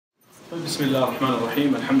بسم الله الرحمن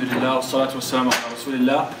الرحيم الحمد لله والصلاة والسلام على رسول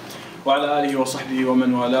الله وعلى آله وصحبه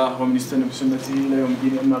ومن والاه ومن استنى بسنته إلى يوم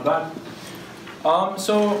الدين أما بعد.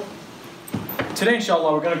 So today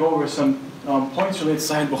inshallah we're going to go over some points related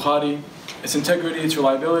to Sahih Bukhari, its integrity, its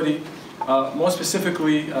reliability, more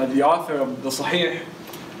specifically the author of the Sahih.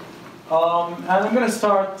 And I'm going to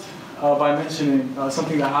start by mentioning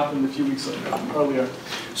something that happened a few weeks earlier.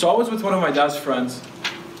 So I was with one of my dad's friends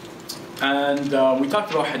and we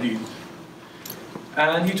talked about hadith.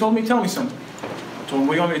 And he told me, tell me something. I told him,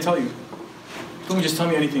 what do you want me to tell you? He told me, just tell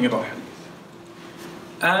me anything about hadith.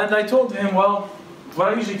 And I told him, well, what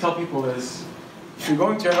I usually tell people is, if you're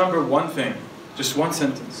going to remember one thing, just one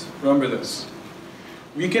sentence, remember this.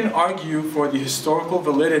 We can argue for the historical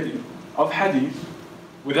validity of hadith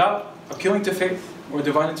without appealing to faith or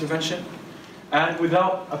divine intervention, and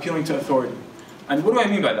without appealing to authority. And what do I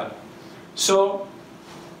mean by that? So,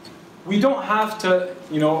 we don't have to,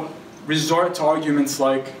 resort to arguments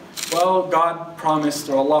like, well, God promised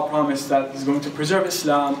or Allah promised that He's going to preserve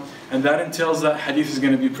Islam, and that entails that hadith is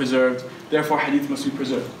going to be preserved, therefore hadith must be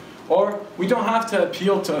preserved. Or we don't have to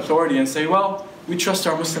appeal to authority and say, well, we trust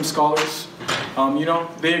our Muslim scholars,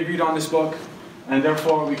 they agreed on this book, and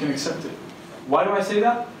therefore we can accept it. Why do I say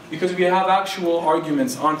that? Because we have actual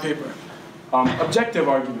arguments on paper, objective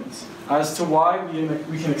arguments, as to why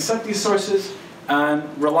we can accept these sources and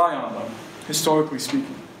rely on them, historically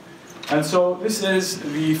speaking. And so this is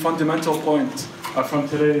the fundamental point from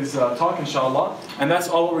today's talk, inshallah, and that's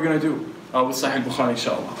all we're going to do with Sahih Bukhari,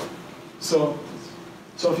 inshallah. So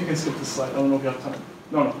if you can skip this slide, I don't know if you have time.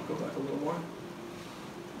 No, go back a little more.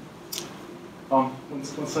 One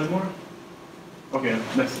slide more? Okay,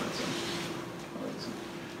 next slide.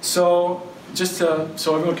 So just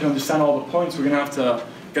so everyone can understand all the points, we're going to have to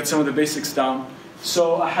get some of the basics down.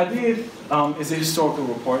 So a hadith is a historical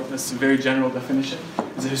report. That's a very general definition.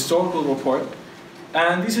 It's a historical report.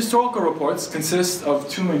 And these historical reports consist of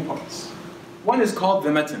two main parts. One is called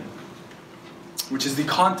the matan, which is the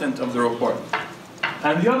content of the report.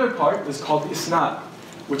 And the other part is called the isnad,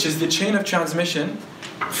 which is the chain of transmission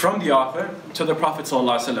from the author to the Prophet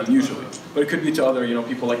ﷺ, usually. But it could be to other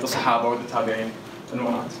people like the Sahaba or the Tabi'in and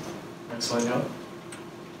whatnot. Next slide, yeah.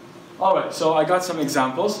 Alright, so I got some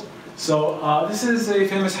examples. So this is a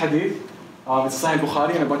famous hadith. It's Sahih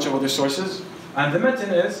Bukhari and a bunch of other sources. And the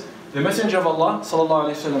matan is, the Messenger of Allah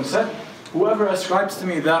ﷺ said, whoever ascribes to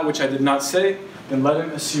me that which I did not say, then let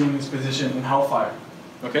him assume his position in hellfire.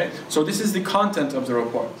 Okay? So this is the content of the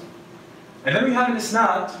report. And then we have an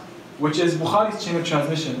isnad, which is Bukhari's chain of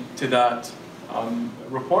transmission to that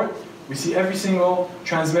report. We see every single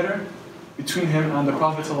transmitter between him and the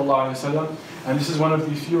Prophet ﷺ. And this is one of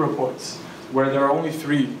the few reports where there are only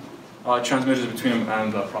three transmitters between him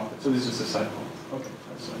and the Prophet. So this is just a side point. Okay,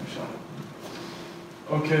 that's inshallah.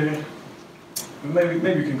 Okay,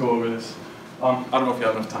 maybe we can go over this. I don't know if you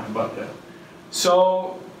have enough time, but yeah.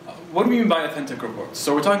 So, what do we mean by authentic reports?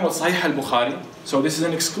 So we're talking about Sahih al-Bukhari. So this is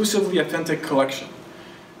an exclusively authentic collection.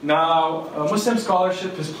 Now, Muslim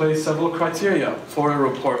scholarship has placed several criteria for a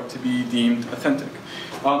report to be deemed authentic.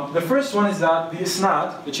 The first one is that the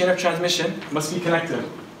isnad, the chain of transmission, must be connected.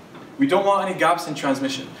 We don't want any gaps in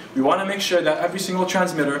transmission. We want to make sure that every single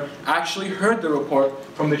transmitter actually heard the report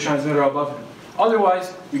from the transmitter above him.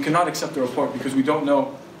 Otherwise, we cannot accept the report because we don't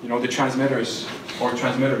know, the transmitters or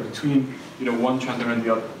transmitter between, one transmitter and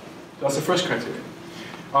the other. So that's the first criterion.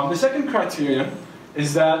 The second criterion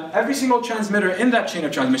is that every single transmitter in that chain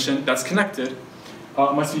of transmission that's connected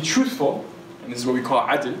must be truthful, and this is what we call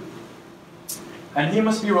adl, and he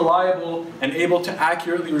must be reliable and able to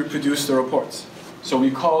accurately reproduce the reports. So we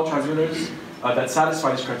call transmitters that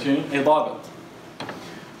satisfy this criterion a dabat.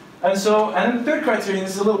 And then the third criterion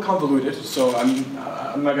is a little convoluted, so I'm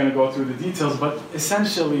not going to go through the details, but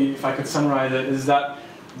essentially, if I could summarize it, is that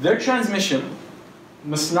their transmission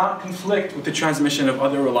must not conflict with the transmission of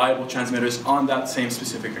other reliable transmitters on that same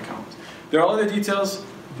specific account. There are other details,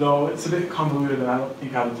 though it's a bit convoluted and I don't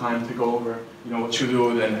think I have the time to go over what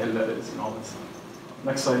shudud and illa is and all that stuff.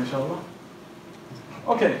 Next slide, inshallah.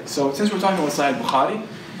 Okay, so since we're talking about Sahih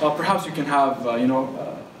Bukhari, perhaps you can have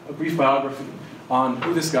a brief biography on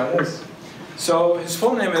who this guy is. So his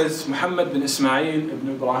full name is Muhammad bin Ismail ibn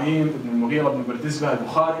Ibrahim ibn Mughira ibn Bardizbah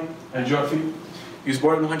al-Bukhari al-Ju'fi. He was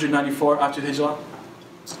born in 194 after the Hijrah,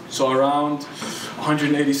 so around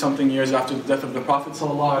 180 something years after the death of the Prophet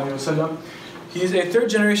ﷺ. He is a third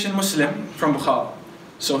generation Muslim from Bukhara.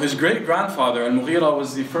 So his great grandfather al-Mughira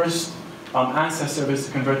was the first ancestor of his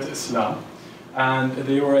to convert to Islam. And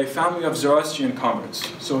they were a family of Zoroastrian converts,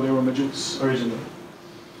 so they were Majus originally.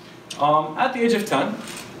 At the age of 10,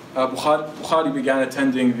 Bukhari began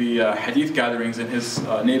attending the hadith gatherings in his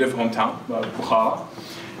native hometown, Bukhara,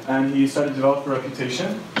 and he started to develop a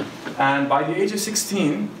reputation. And by the age of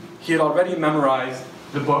 16, he had already memorized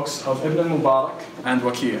the books of Ibn al-Mubarak and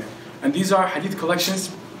Waqi'. And these are hadith collections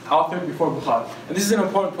authored before Bukhari. And this is an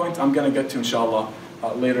important point I'm going to get to, inshallah,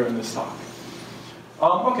 later in this talk.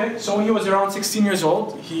 Okay, so when he was around 16 years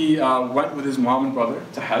old, he went with his mom and brother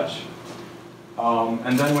to Hajj.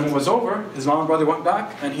 And then when it was over, his mom and brother went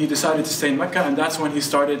back, and he decided to stay in Mecca, and that's when he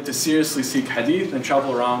started to seriously seek hadith and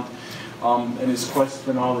travel around in his quest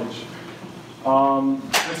for knowledge. And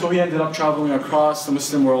so he ended up traveling across the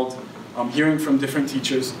Muslim world, hearing from different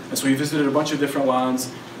teachers. And so he visited a bunch of different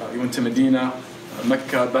lands. He went to Medina,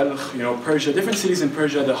 Mecca, Balkh, Persia, different cities in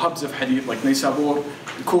Persia, the hubs of hadith like Naysabur,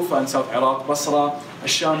 Kufa in South Iraq, Basra,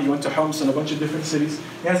 Ash-Sham. He went to Homs and a bunch of different cities.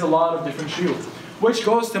 He has a lot of different shuyukh, which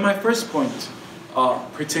goes to my first point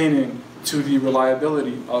pertaining to the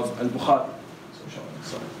reliability of al-Bukhari.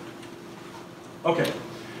 Okay,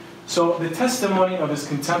 so the testimony of his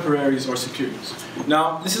contemporaries or superiors.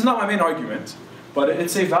 Now, this is not my main argument, but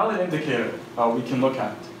it's a valid indicator we can look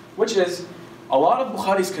at, which is a lot of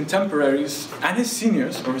Bukhari's contemporaries and his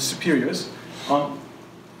seniors or his superiors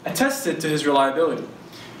attested to his reliability.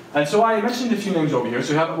 And so I mentioned a few names over here.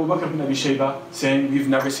 So we have Abu Bakr ibn Abi Shayba saying we've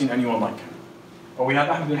never seen anyone like him. Or we have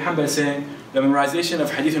Ahmad bin Hanbal saying the memorization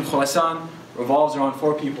of hadith in Khurasan revolves around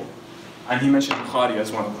 4 people. And he mentioned Bukhari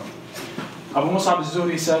as one of them. Abu Mus'ab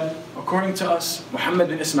al-Zuhri said, according to us, Muhammad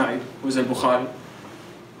bin Ismail, who is al-Bukhari,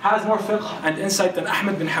 has more fiqh and insight than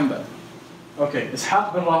Ahmad bin Hanbal. Okay,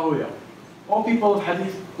 Ishaq bin Rahuya. All people of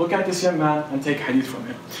hadith look at this young man and take hadith from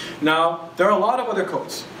him. Now, there are a lot of other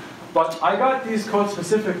quotes, but I got these quotes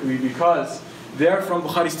specifically because they're from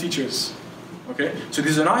Bukhari's teachers. Okay, so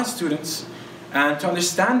these are not his students, and to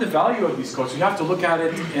understand the value of these quotes, we have to look at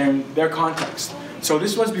it in their context. So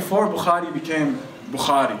this was before Bukhari became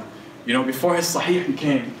Bukhari, before his Sahih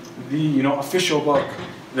became the official book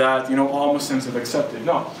that all Muslims have accepted.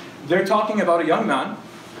 No, they're talking about a young man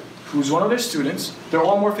who's one of their students. They're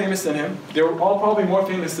all more famous than him. They were all probably more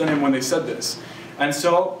famous than him when they said this. And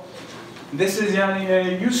so this is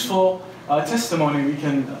a useful testimony we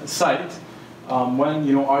can cite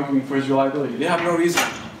when arguing for his reliability. They have no reason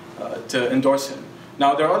to endorse him.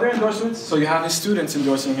 Now there are other endorsements. So you have his students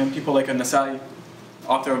endorsing him, people like An-Nasa'i,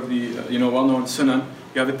 author of the well-known Sunan.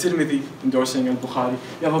 You have At-Tirmidhi endorsing al-Bukhari.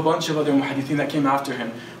 You have a bunch of other muhaddithin that came after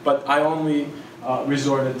him. But I only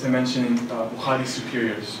resorted to mentioning Bukhari's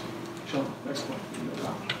superiors. Next point.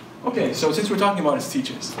 Okay, so since we're talking about his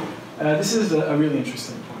teachers, this is a really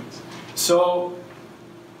interesting point. So,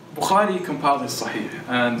 Bukhari compiled his Sahih,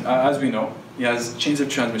 and as we know, he has chains of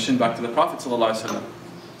transmission back to the Prophet ﷺ.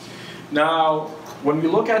 Now, when we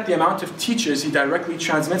look at the amount of teachers he directly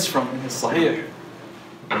transmits from in his Sahih,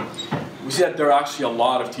 we see that there are actually a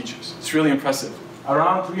lot of teachers. It's really impressive.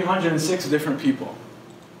 Around 306 different people.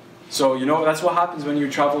 So, that's what happens when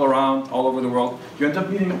you travel around all over the world. You end up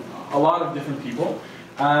meeting a lot of different people.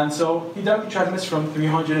 And so he directly transmits from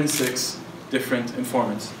 306 different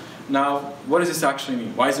informants. Now, what does this actually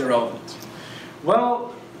mean? Why is it relevant?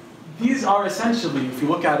 Well, these are essentially, if you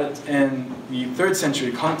look at it in the 3rd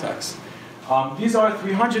century context, these are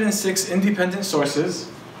 306 independent sources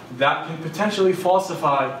that can potentially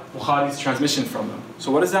falsify Bukhari's transmission from them.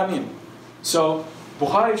 So what does that mean? So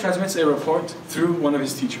Bukhari transmits a report through one of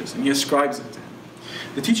his teachers, and he ascribes it to him.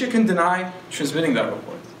 The teacher can deny transmitting that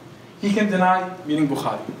report. He can deny meeting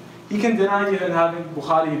Bukhari. He can deny even having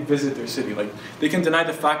Bukhari visit their city. Like, they can deny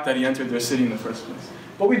the fact that he entered their city in the first place.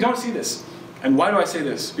 But we don't see this. And why do I say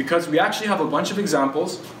this? Because we actually have a bunch of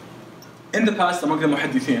examples in the past among the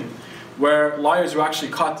muhaddithin where liars were actually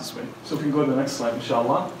caught this way. So if we can go to the next slide,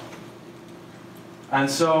 inshallah. And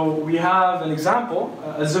so we have an example.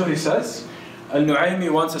 Az-Zuhri says, Al-Nu'aymi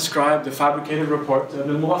once ascribed a fabricated report to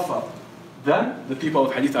Ibn al-Muwaffaq. Then the people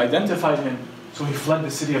of hadith identified him, so he fled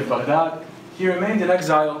the city of Baghdad. He remained in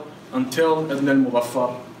exile until Ibn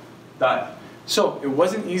al-Muwaffaq died. So it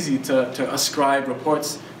wasn't easy to ascribe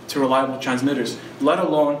reports to reliable transmitters, let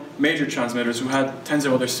alone major transmitters who had tens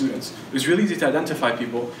of other students. It was really easy to identify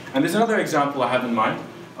people. And there's another example I have in mind,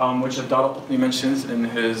 which Ad-Daraqutni mentions in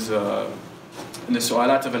his in the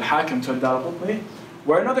Su'alat of Al-Hakim to Ad-Daraqutni,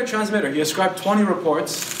 where another transmitter, he ascribed 20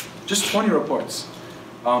 reports, just 20 reports,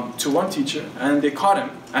 to one teacher, and they caught him,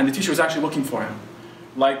 and the teacher was actually looking for him.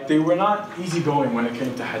 Like, they were not easygoing when it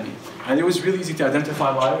came to hadith. And it was really easy to identify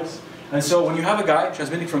liars. And so when you have a guy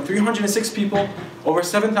transmitting from 306 people, over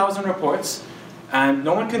 7,000 reports, and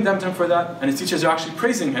no one condemned him for that, and his teachers are actually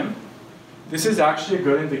praising him, this is actually a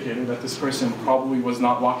good indicator that this person probably was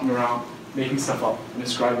not walking around making stuff up and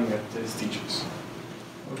ascribing it to his teachers.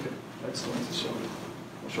 Okay, excellent.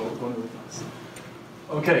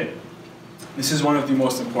 Okay, this is one of the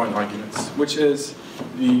most important arguments, which is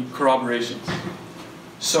the corroborations.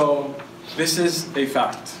 So, this is a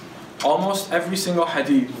fact. Almost every single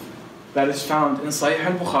hadith that is found in Sahih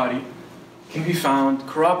al-Bukhari can be found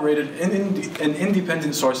corroborated in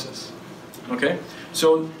independent sources. Okay?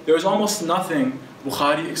 So, there's almost nothing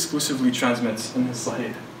Bukhari exclusively transmits in his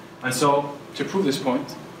Sahih. And so, to prove this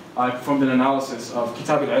point, I performed an analysis of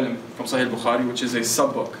Kitab al-Ilm from Sahih al-Bukhari, which is a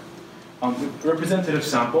sub-book. Representative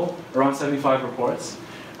sample, around 75 reports.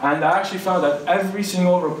 And I actually found that every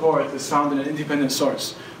single report is found in an independent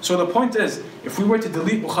source. So the point is, if we were to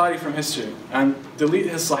delete Bukhari from history and delete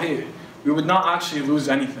his Sahih, we would not actually lose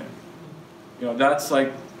anything. You know,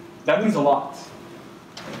 that means a lot.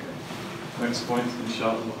 Okay. Next point,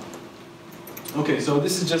 inshallah. Okay, so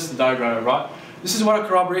this is just the diagram I brought. This is what a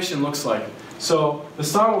corroboration looks like. So the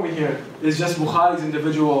star over here is just Bukhari's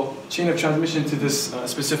individual chain of transmission to this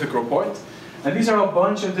specific report. And these are a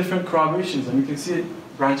bunch of different corroborations, and you can see it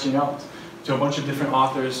branching out to a bunch of different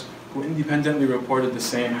authors who independently reported the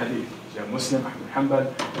same hadith. You have Muslim, Ahmad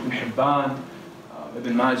Hanbal, Ibn Hibban,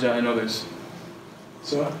 Ibn Majah, and others.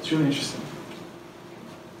 So it's really interesting.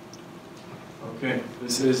 Okay,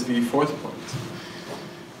 this is the fourth point,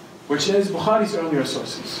 which is Bukhari's earlier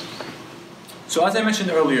sources. So as I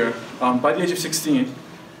mentioned earlier, by the age of 16,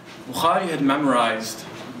 Bukhari had memorized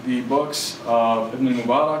the books of Ibn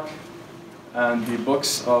al-Mubarak and the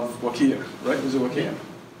books of Waqi', right? Was it Waqi'?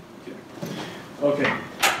 Okay.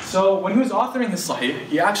 So when he was authoring his Sahih,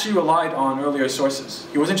 he actually relied on earlier sources.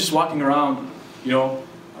 He wasn't just walking around,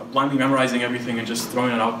 blindly memorizing everything and just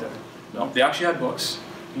throwing it out there. No, they actually had books.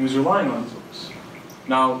 He was relying on those books.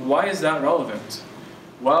 Now, why is that relevant?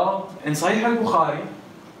 Well, in Sahih al-Bukhari,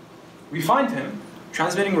 we find him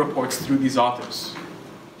transmitting reports through these authors.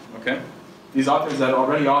 Okay? These authors that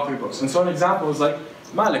already authored books. And so an example is like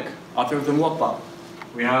Malik, author of the Muwatta.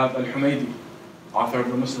 We have Al-Humaydi, author of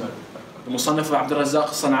the Musnad. The Musannaf of Abdullah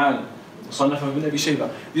al-San'ani, the Musannaf of Ibn Abi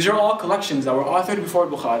Shayba. These are all collections that were authored before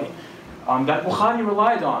Bukhari, that Bukhari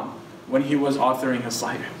relied on when he was authoring his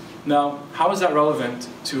Sahih. Now, how is that relevant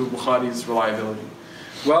to Bukhari's reliability?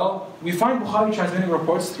 Well, we find Bukhari transmitting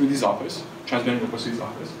reports through these authors.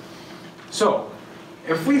 So,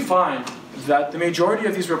 if we find that the majority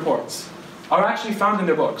of these reports are actually found in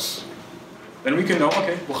their books, then we can know,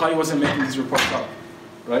 okay, Bukhari wasn't making these reports up,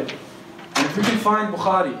 right? And if we can find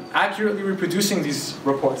Bukhari accurately reproducing these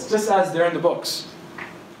reports, just as they're in the books,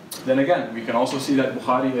 then again, we can also see that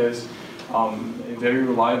Bukhari is a very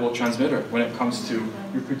reliable transmitter when it comes to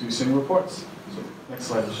reproducing reports. So, next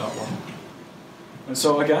slide, inshallah. And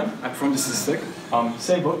so again, I performed a statistic.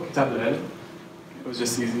 Same book, Kitab al-Ilm. It was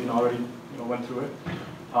just easy, and already went through it.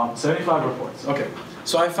 75 reports. Okay,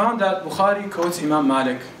 so I found that Bukhari quotes Imam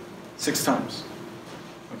Malik 6 times.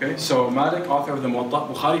 Okay, so Malik, author of the Muwatta,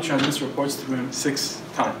 Bukhari transmits reports through him 6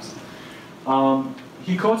 times.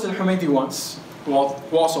 He quotes Al-Humaydi once, who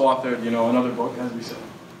also authored, another book, as we said.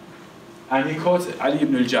 And he quotes Ali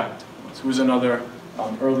ibn al-Jad, who is another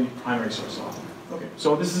early primary source author. Okay,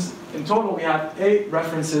 so this is, in total, we have 8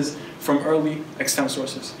 references from early extant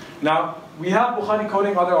sources. Now, we have Bukhari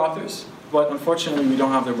quoting other authors, but unfortunately we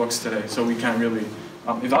don't have their books today, so we can't really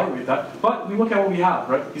evaluate that. But we look at what we have,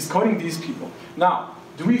 right? He's quoting these people. Now,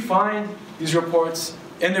 do we find these reports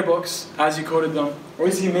in their books as he quoted them, or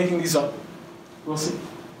is he making these up? We'll see.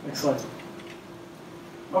 Next slide.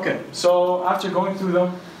 Okay, so after going through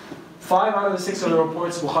them, 5 out of the 6 of the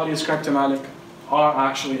reports Bukhari ascribed to Malik are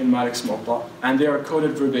actually in Malik's Muwatta, and they are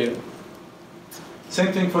quoted verbatim.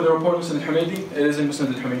 Same thing for the report of Musnad al-Humaydi, it is in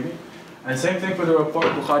Musnad al-Humaydi. And same thing for the report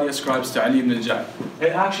Bukhari ascribes to Ali ibn al-Jad. It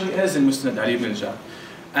actually is in Musnad Ali ibn al-Jad.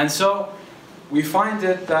 And so, we find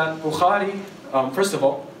it that Bukhari, first of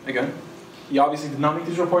all, again, he obviously did not make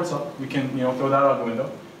these reports up. We can throw that out the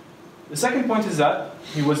window. The second point is that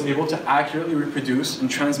he was able to accurately reproduce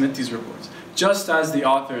and transmit these reports, just as the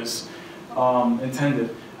authors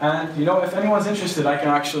intended. And if anyone's interested, I can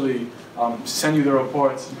actually send you the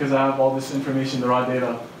reports because I have all this information, the raw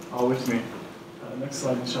data, with me. Next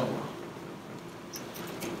slide, inshallah.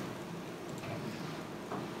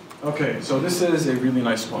 Okay, so this is a really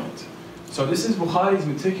nice point. So this is Bukhari's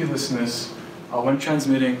meticulousness when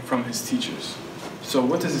transmitting from his teachers. So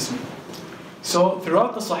what does this mean? So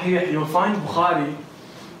throughout the Sahih, you'll find Bukhari,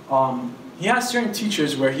 he has certain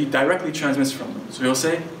teachers where he directly transmits from them. So he'll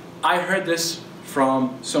say, I heard this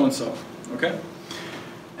from so-and-so, okay?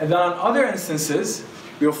 And then on other instances,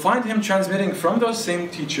 you'll find him transmitting from those same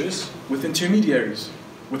teachers with intermediaries,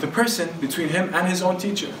 with a person between him and his own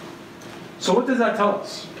teacher. So what does that tell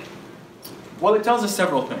us? Well, it tells us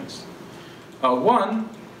several things. One,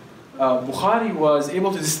 Bukhari was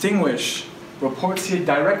able to distinguish reports he had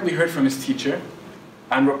directly heard from his teacher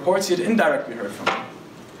and reports he had indirectly heard from him.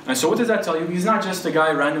 And so what does that tell you? He's not just a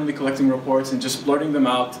guy randomly collecting reports and just blurting them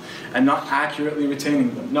out and not accurately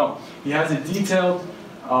retaining them. No, he has a detailed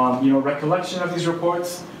recollection of these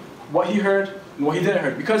reports, what he heard and what he didn't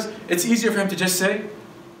hear. Because it's easier for him to just say,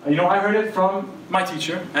 I heard it from my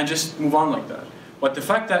teacher and just move on like that. But the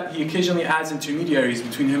fact that he occasionally adds intermediaries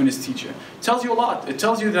between him and his teacher tells you a lot. It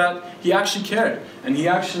tells you that he actually cared and he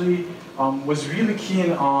actually was really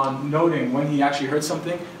keen on noting when he actually heard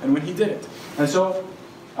something and when he didn't. And so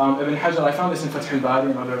Ibn Hajar, I found this in Fath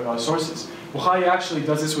al-Bari and other sources. Bukhari actually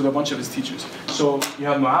does this with a bunch of his teachers. So you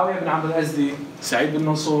have Muawiyah ibn Amr al-Azdi, Sa'id bin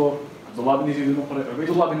Mansur, Abdullah bin Yazid bin Muqri,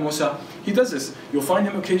 Ubaydullah bin Musa. He does this. You'll find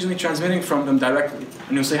him occasionally transmitting from them directly.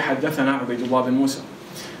 And he'll say, Haddathana Ubaydullah bin Musa.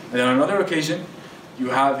 And then on another occasion, you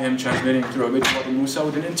have him transmitting through Ubaydullah bin Musa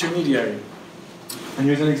with an intermediary. And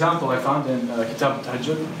here's an example I found in Kitab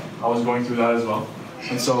al-Tahajjud. I was going through that as well.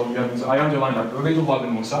 And so I underlined that Ubaydullah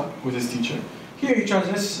bin Musa with his teacher. Here he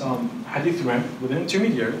transmits hadith through him with an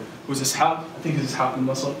intermediary, who's Ishaq, I think it's Ishaq bin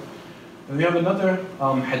Nasr. And we have another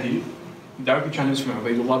hadith, directly transmits from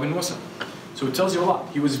Ubaydullah bin Musa. So it tells you a lot.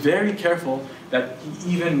 He was very careful that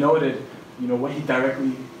he even noted what he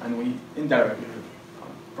directly and what he indirectly heard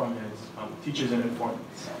from his teachers and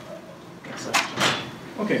informants.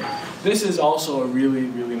 Okay, this is also a really,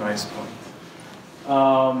 really nice point.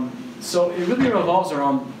 So it really revolves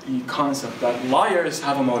around the concept that liars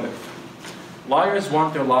have a motive. Liars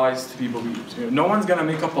want their lies to be believed. No one's going to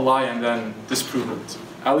make up a lie and then disprove it,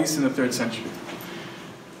 at least in the 3rd century.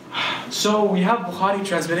 So we have Bukhari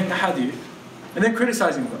transmitting a hadith and then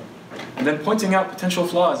criticizing them, and then pointing out potential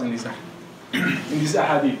flaws in these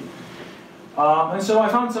ahadith. And so I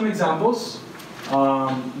found some examples.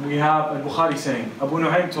 We have Bukhari saying, Abu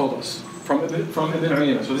Nu'aym told us from Ibn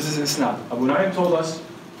Uyayna. So this is Isnad. Abu Nu'aym told us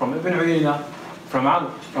from Ibn Uyayna,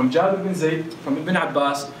 from Jabir bin Zayd, from Ibn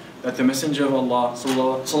Abbas, that the Messenger of Allah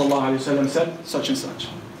sallallahu alaihi wasallam said such and such.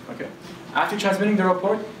 Okay. After transmitting the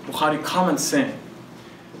report, Bukhari comments saying,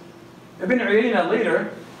 Ibn Uyayna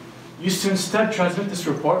later used to instead transmit this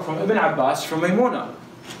report from Ibn Abbas from Maymuna.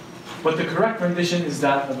 But the correct rendition is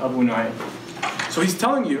that of Abu Nu'aym. So he's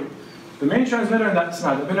telling you, the main transmitter in that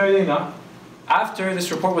isnad, Ibn Uyayna, after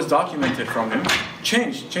this report was documented from him,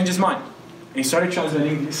 changed his mind. And he started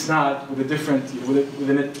transmitting the isnad with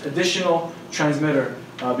an additional transmitter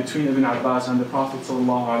between Ibn Abbas and the Prophet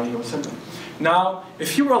ﷺ. Now,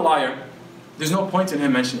 if he were a liar, there's no point in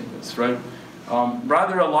him mentioning this, right?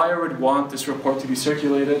 Rather, a liar would want this report to be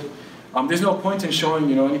circulated. There's no point in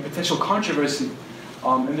showing, any potential controversy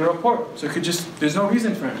in the report. So there's no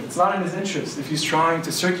reason for him. It's not in his interest if he's trying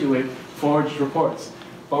to circulate forged reports.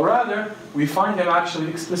 But rather, we find him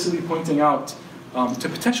actually explicitly pointing out to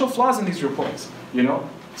potential flaws in these reports,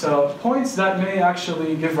 So points that may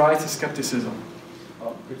actually give rise to skepticism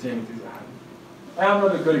pertaining to that. I have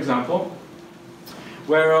another good example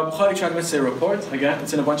where Bukhari transmits a report. Again,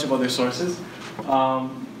 it's in a bunch of other sources,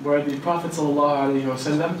 where the Prophet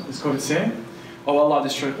ﷺ is quoted saying, "Oh Allah,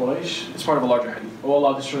 destroy Quraysh." It's part of a larger hadith. "Oh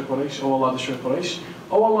Allah, destroy Quraysh. Oh Allah, destroy Quraysh.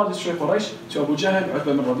 Oh Allah, destroy Quraysh." To Abu Jahl,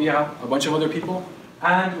 Utbah bin Rabi'ah, a bunch of other people,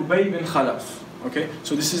 and Ubay bin Khalaf. Okay,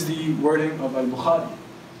 so this is the wording of Al-Bukhari.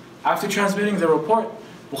 After transmitting the report,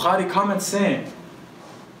 Bukhari comments saying,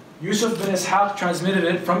 Yusuf bin Ishaq transmitted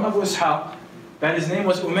it from Abu Ishaq that his name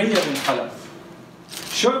was Umayyah bin Khalaf.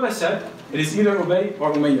 Shu'bah said, it is either Ubay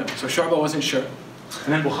or Umayyah. So Shu'bah wasn't sure.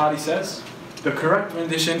 And then Bukhari says, the correct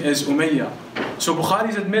rendition is Umayyah. So Bukhari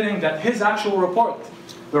is admitting that his actual report,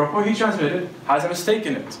 the report he transmitted, has a mistake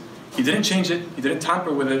in it. He didn't change it, he didn't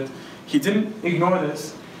tamper with it, he didn't ignore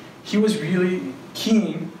this. He was really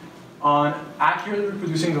keen on accurately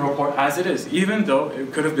reproducing the report as it is, even though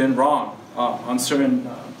it could have been wrong on certain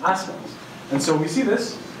aspects. And so we see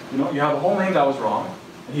this, you have a whole name that was wrong,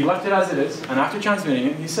 and he left it as it is, and after transmitting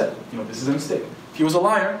it, he said, this is a mistake. If he was a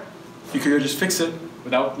liar, he could just fix it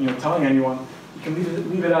without telling anyone. He can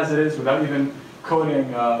leave it as it is without even quoting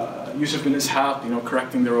Yusuf bin Ishaq,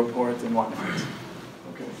 correcting the report and whatnot.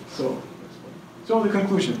 Okay, so the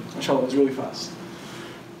conclusion, inshallah, is really fast.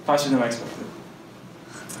 Faster than I expected.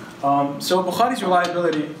 So Bukhari's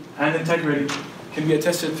reliability and integrity can be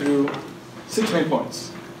attested through 6 main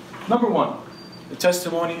points. Number 1, the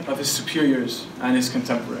testimony of his superiors and his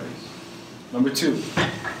contemporaries. Number 2,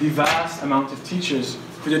 the vast amount of teachers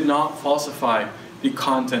who did not falsify the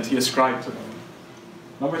content he ascribed to them.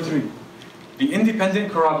 Number 3, the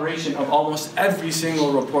independent corroboration of almost every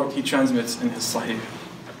single report he transmits in his Sahih.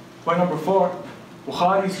 Point number 4,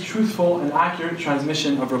 Bukhari's truthful and accurate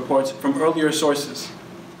transmission of reports from earlier sources.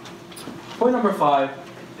 Point number 5,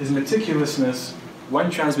 his meticulousness when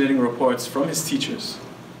transmitting reports from his teachers.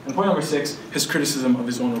 And point number 6, his criticism of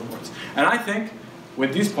his own reports. And I think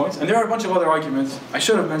with these points, and there are a bunch of other arguments, I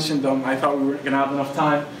should have mentioned them, I thought we were going to have enough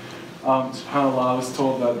time. SubhanAllah, I was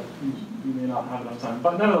told that we may not have enough time.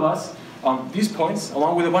 But nevertheless, these points,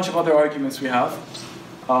 along with a bunch of other arguments we have,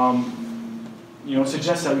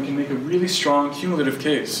 suggest that we can make a really strong cumulative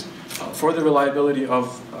case for the reliability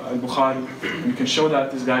of al-Bukhari. We can show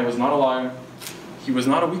that this guy was not a liar, he was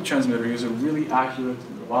not a weak transmitter, he was a really accurate,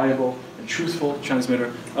 reliable, and truthful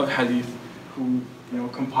transmitter of hadith who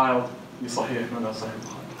compiled the Sahih and al-Sahih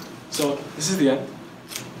Bukhari. So this is the end.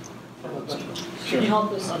 Can you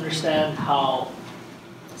help us understand how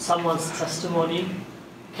someone's testimony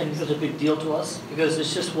can be such a big deal to us? Because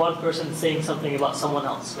it's just one person saying something about someone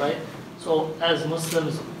else, right? So as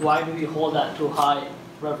Muslims, why do we hold that to high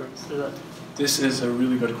reverence? This is a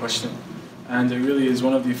really good question. And it really is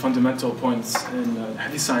one of the fundamental points in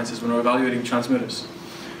hadith sciences when we're evaluating transmitters.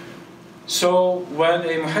 So when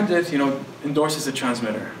a muhaddith endorses a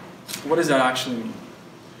transmitter, what does that actually mean?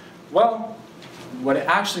 Well, what it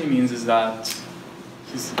actually means is that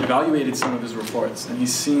he's evaluated some of his reports and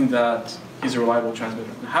he's seen that he's a reliable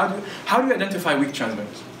transmitter. How do you identify weak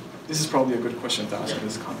transmitters? This is probably a good question to ask in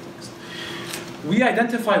this context. We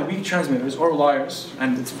identify weak transmitters or liars,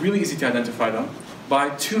 and it's really easy to identify them, by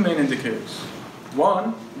 2 main indicators.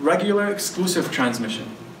 1, regular exclusive transmission,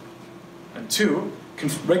 and 2,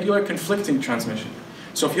 regular conflicting transmission.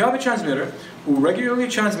 So if you have a transmitter who regularly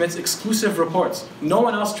transmits exclusive reports, no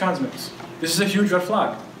one else transmits, this is a huge red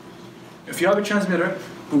flag. If you have a transmitter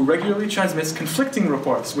who regularly transmits conflicting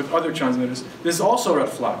reports with other transmitters, this is also a red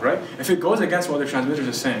flag, right? If it goes against what other transmitters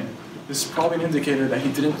are saying, this is probably an indicator that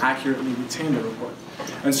he didn't accurately retain the report.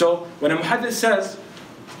 And so when a muhaddith says,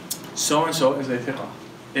 so-and-so is a thiqah,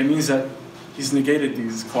 it means that he's negated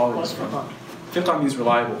these qualities from him. Thiqah means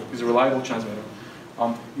reliable. He's a reliable transmitter.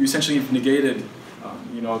 You essentially have negated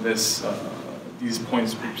these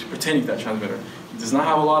points pertaining to that transmitter. He does not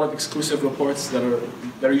have a lot of exclusive reports that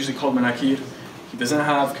are usually called manakir. He doesn't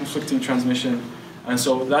have conflicting transmission. And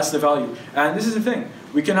so that's the value. And this is the thing.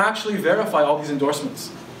 We can actually verify all these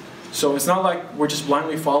endorsements. So it's not like we're just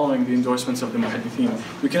blindly following the endorsements of the muhaddithin.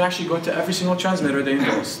 We can actually go into every single transmitter they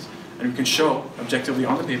endorsed, and we can show objectively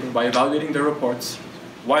on the paper by evaluating their reports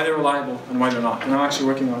why they're reliable and why they're not. And I'm actually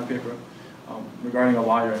working on a paper regarding a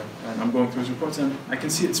liar, and I'm going through his reports, and I can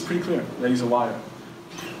see it's pretty clear that he's a liar.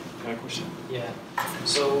 Got a question? Yeah.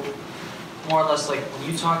 So more or less, like when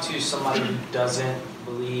you talk to somebody who doesn't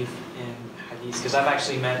believe in hadith, because I've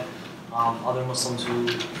actually met other Muslims who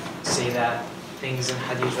say that things in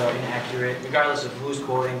hadith are inaccurate, regardless of who's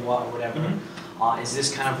quoting what or whatever. Mm-hmm. Is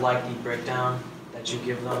this kind of like the breakdown that you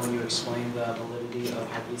give them when you explain the validity of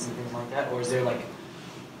hadith and things like that? Or is there like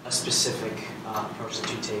a specific approach that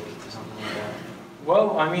you take to something like that?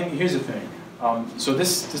 Well, I mean, here's the thing. So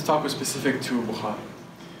this talk was specific to Bukhari.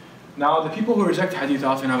 Now, the people who reject hadith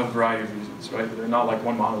often have a variety of reasons, right? They're not like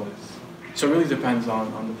one monolith. So it really depends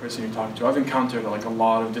on the person you talk to. I've encountered like a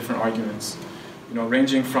lot of different arguments,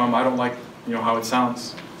 ranging from I don't like how it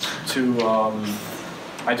sounds to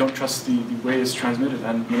I don't trust the way it's transmitted,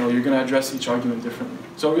 and you're going to address each argument differently.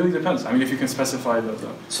 So it really depends. I mean, if you can specify the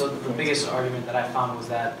So the biggest argument that I found was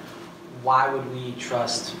that why would we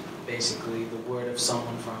trust basically the word of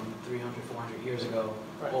someone from 300, 400 years ago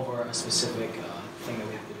over a specific thing that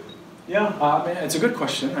we have to do? Yeah, I mean, it's a good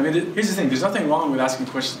question. I mean, here's the thing. There's nothing wrong with asking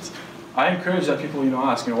questions. I encourage that people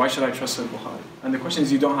ask, why should I trust Bukhari? And the question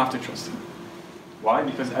is, you don't have to trust him. Why?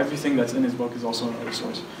 Because everything that's in his book is also another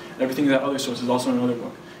source. Everything in that other source is also another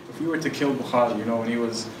book. If we were to kill Bukhari, when he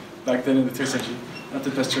was back then in the 3rd century, not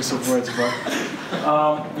the best choice of words, but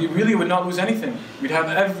we really would not lose anything. We'd have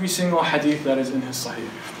every single hadith that is in his Sahih.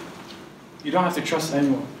 You don't have to trust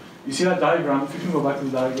anyone. You see that diagram? If you can go back to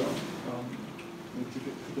the diagram, to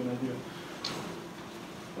get an idea.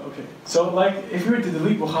 Okay, so if we were to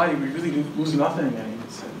delete Bukhari, we really lose nothing in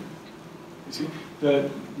his hadith. You see, the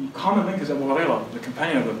common link is Abu Hurairah, the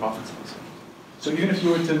companion of the Prophet. So even if you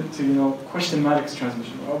were to question Malik's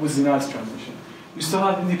transmission or Abu Zinad's transmission, you still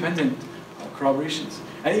have independent corroborations.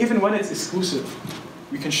 And even when it's exclusive,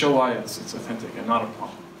 we can show why it's authentic and not a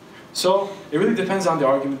problem. So it really depends on the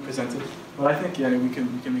argument presented. But I think we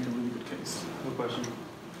can make a really good case. No question.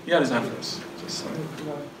 Yeah, there's time for us. Just go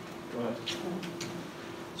ahead.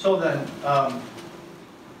 So then,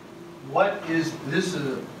 this is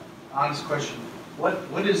an honest question.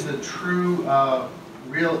 What is the true,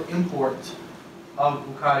 real import of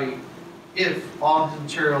Bukhari if all his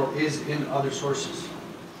material is in other sources?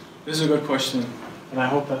 This is a good question, and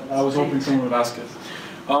I was hoping someone would ask it.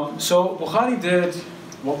 So Bukhari did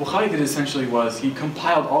what Bukhari did essentially was he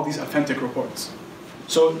compiled all these authentic reports.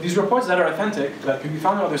 So these reports that are authentic, that can be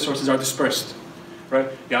found in other sources, are dispersed, right?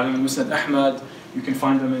 You have them in Musnad Ahmad, you can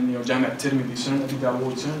find them in Jami' al-Tirmidhi, Sunan Abi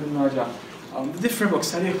Dawud, Sunan al-Majah, the different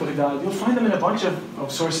books, Tarikh Baghdad, you'll find them in a bunch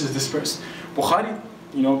of sources dispersed. Bukhari,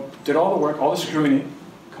 did all the work, all the scrutiny,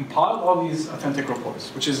 compiled all these authentic reports,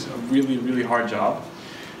 which is a really, really hard job.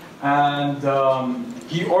 And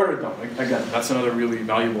he ordered them. Again, that's another really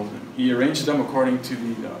valuable thing. He arranged them according to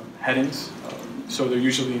the headings, so they're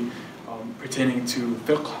usually pertaining to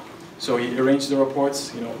fiqh. So he arranged the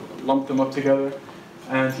reports, lumped them up together,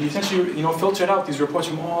 and he essentially, filtered out these reports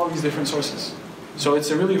from all these different sources. So it's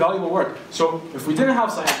a really valuable work. So if we didn't have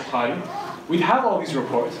Sahih Bukhari, we'd have all these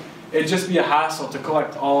reports. It'd just be a hassle to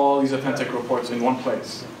collect all these authentic reports in one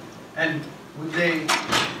place. And would they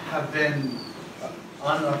have been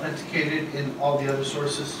unauthenticated in all the other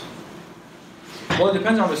sources? Well, it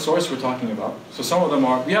depends on the source we're talking about. So some of them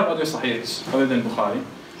are, we have other Sahihs other than Bukhari,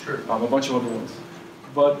 Sure. a bunch of other ones.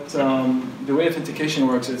 But the way authentication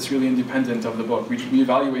works, it's really independent of the book. We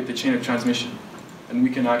evaluate the chain of transmission. And we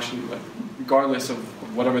can actually, regardless of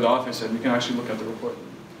whatever the author said, we can actually look at the report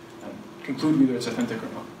and conclude whether it's authentic or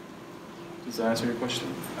not. Does that answer your question?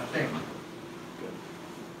 I think.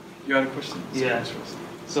 Good. You had a question? Yeah.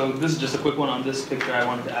 So this is just a quick one on this picture I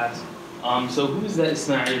wanted to ask. So who's that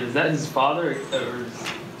Ismail? Is that his father or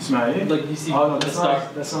Ismail? like you see? Oh no, that's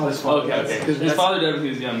not his father. Okay, because his father died when he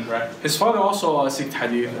was young, correct? His father also seeked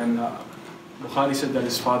hadith, and Bukhari said that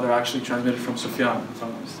his father actually transmitted from Sufyan, if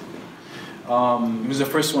I'm not mistaken. He was the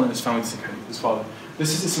first one in his family to seek hadith, his father.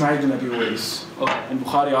 This is Ismail bin Abi Uwais. Okay. And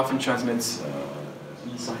Bukhari often transmits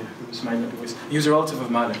Sahih Ismail bin Abi Uwais. He was a relative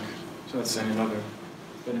of Malik, so that's another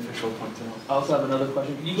beneficial point to know. I also have another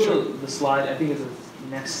question. Can you go to the slide? I think it's the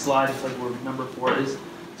next slide. It's like where number 4 is.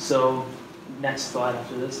 So next slide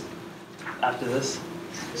after this. After this.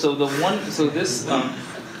 So the one. So this.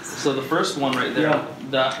 So the first one right there.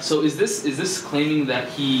 Yeah. So is this claiming that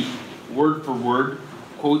he word for word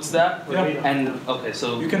quotes that? Yeah. And okay,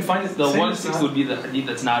 so You can find it. the 1/6 would be the hadith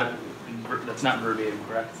that's not verbatim,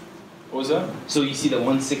 correct? What was that? So you see the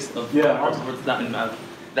 1/6 of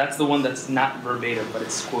that's the one that's not verbatim, but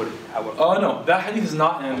it's quoted. However. Oh no, that hadith is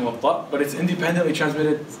not in Muwatta, but it's independently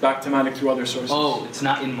transmitted back to Malik through other sources. Oh, it's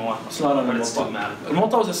not in Muwatta. It's not on but it's still Muwatta. Malik.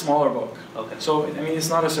 Muwatta was a smaller book. Okay. So, I mean, it's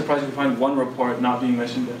not a surprise to find one report not being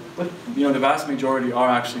mentioned there. But, the vast majority are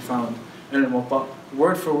actually found in Muwatta,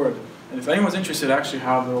 word for word. And if anyone's interested, I actually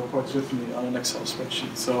have the reports with me on an Excel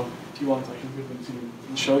spreadsheet. So, if you want, I can give them to you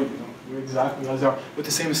and show you, they're exactly as they are, with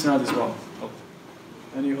the same isnad as well.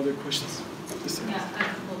 Any other questions? Yeah, I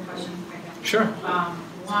have a couple of questions. Sure.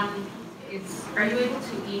 One is, are you able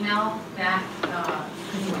to email that,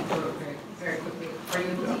 because you went through it very, very quickly, are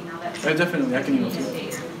you able to email that? Definitely, I can email it to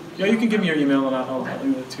you. Yeah, you can give me your email and I'll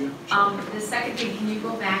email it to you. Sure. The second thing, can you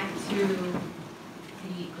go back to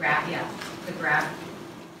the graph? Yeah, the graph.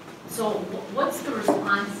 So what's the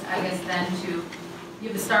response, I guess, then to, you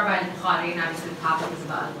have the star by Bukhari, and obviously the topic is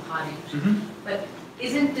about Bukhari. Mm-hmm. But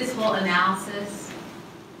isn't this whole analysis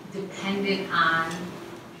dependent on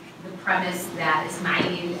the premise that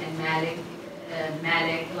Ismail and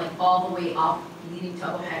Malik, like all the way up, leading to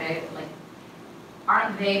Abu Hurairah, like,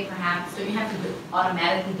 aren't they perhaps, don't you have to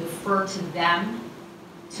automatically defer to them?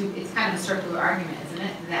 It's kind of a circular argument, isn't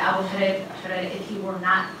it? That Abu Hurairah, if he were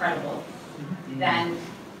not credible, then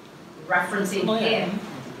referencing him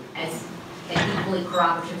as an equally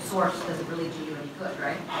corroborative source doesn't really do you any good,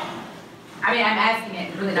 right? I mean, I'm asking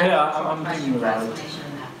it really not I'm thinking about it. explanation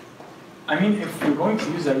in that. I mean, if you're going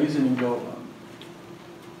to use that reasoning, go.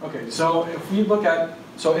 Okay, so if we look at,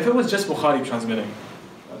 so if it was just Bukhari transmitting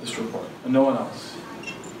this report and no one else,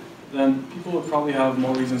 then people would probably have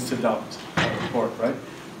more reasons to doubt that report, right?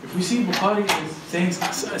 If we see Bukhari is saying,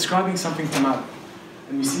 ascribing something to Malik,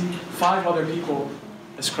 and we see 5 other people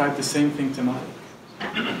ascribe the same thing to Malik,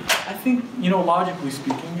 I think, logically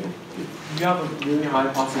speaking, you have a really high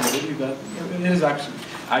possibility that it is actually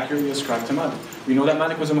accurately ascribed to Malik. We know that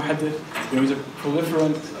Malik was a muhaddith, he's a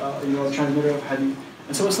proliferant, transmitter of hadith,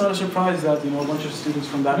 and so it's not a surprise that, a bunch of students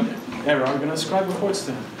from that era are going to ascribe reports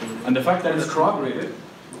to him. And the fact that it's corroborated,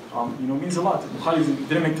 means a lot. Bukhari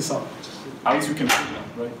didn't make this up. At least we can prove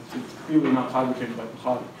that, right? It's clearly not fabricated by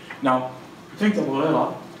Bukhari. Now, I think the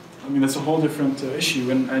Bukhari, that's a whole different issue,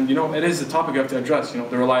 and it is a topic you have to address,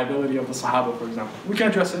 the reliability of the Sahaba, for example. We can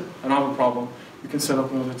address it, I don't have a problem. We can set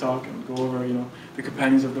up another talk and go over, the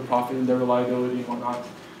companions of the Prophet and their reliability and whatnot.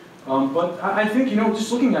 But I think,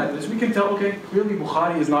 just looking at this, we can tell, okay, clearly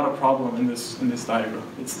Bukhari is not a problem in this diagram.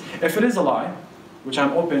 If it is a lie, which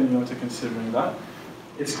I'm open, to considering that,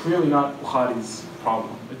 it's clearly not Bukhari's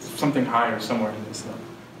problem. It's something higher somewhere in this.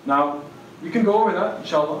 Now, we can go over that,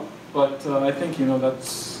 inshallah, but I think,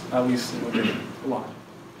 that's at least a lot.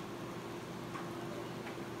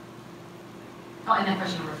 Oh, and then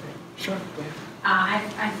question number 3. Sure, go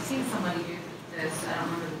ahead. I've seen somebody do this, I don't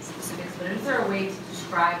remember the specifics, but is there a way to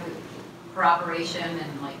describe the corroboration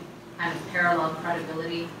and like kind of parallel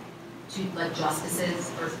credibility to like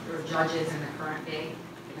justices or judges in the current day,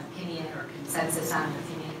 an opinion or consensus on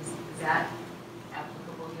opinions? Is that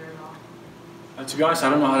applicable here at all? To be honest, I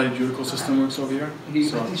don't know how the judicial system works over here.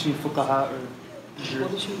 So, teach me fuqaha or is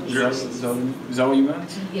that what you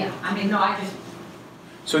meant? Yeah, I mean, no, I just,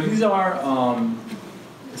 So these are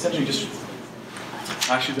essentially just,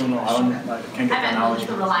 I actually don't know, I can't get the I analogy. meant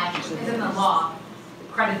the reliability, because in the law, the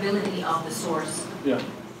credibility of the source Yeah.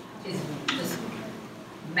 is just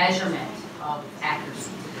measurement of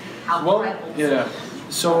accuracy. How Well, credible. yeah.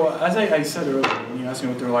 So as I said earlier, when you asked me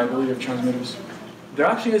about the reliability of transmitters, there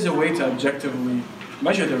actually is a way to objectively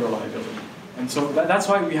measure their reliability. And so that's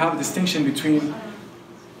why we have a distinction between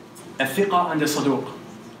a thiqa and a saduq.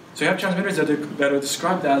 So you have transmitters that are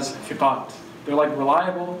described as thiqat. They're like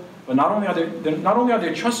reliable, but not only are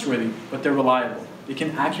they trustworthy, but they're reliable. They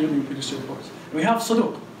can accurately reproduce reports. And we have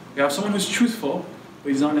saduq. We have someone who's truthful,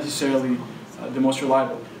 but he's not necessarily the most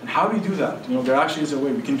reliable. And how do we do that? There actually is a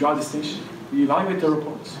way. We can draw a distinction. We evaluate their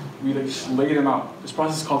reports. We just lay them out. This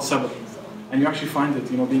process is called sabr. And you actually find it,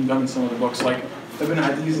 being done in some of the books, like Ibn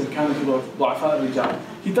Hadiz al-Kamil of Du'afa al-Rijal.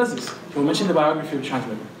 He does this. He'll mention the biography of the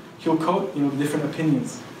transmitter. He'll quote, the different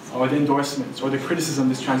opinions, or the endorsements, or the criticism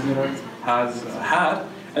this transmitter has had,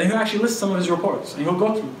 and then he'll actually list some of his reports, and he'll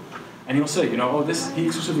go through, and he'll say, he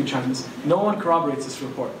exclusively transmits. No one corroborates this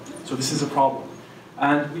report, so this is a problem.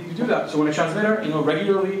 And we do that. So when a transmitter,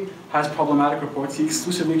 regularly has problematic reports, he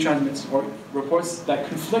exclusively transmits, or reports that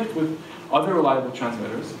conflict with other reliable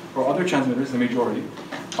transmitters, or other transmitters, the majority.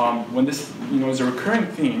 When this, is a recurring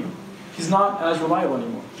theme, he's not as reliable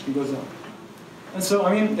anymore. He goes down. And so,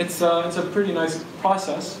 it's a pretty nice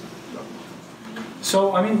process.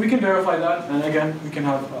 So, we can verify that, and again, we can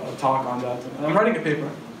have a talk on that. And I'm writing a paper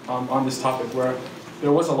on this topic where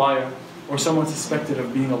there was a liar, or someone suspected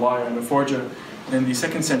of being a liar and a forger in the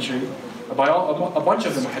 2nd century, by a bunch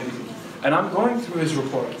of them hadith. And I'm going through his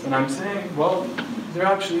report, and I'm saying, well, there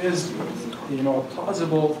actually is, a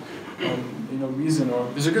plausible, reason, or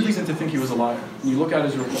there's a good reason to think he was a liar. When you look at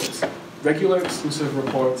his reports, regular exclusive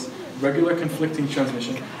reports, regular conflicting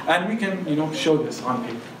transmission, and we can, show this on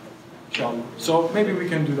paper, inshallah. So maybe we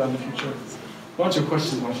can do that in the future. What's your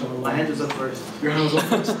question, mashallah? My hand is up first. Your hand is up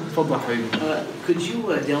first? Tafadhal, habibi. Could you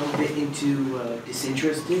delve a bit into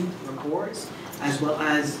disinterested reports, as well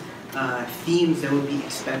as themes that would be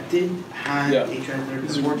expected had a transmitter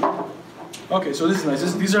been working? Okay, so this is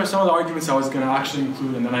nice. These are some of the arguments I was going to actually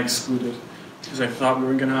include, and then I excluded, because I thought we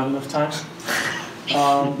weren't going to have enough time.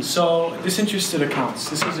 So disinterested accounts.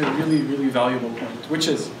 This is a really, really valuable point, which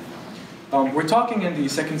is, we're talking in the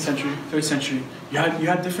 2nd century, 3rd century. You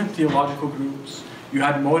had different theological groups. You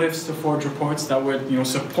had motives to forge reports that would,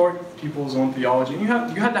 support people's own theology. And you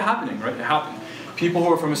had that happening, right? It happened. People who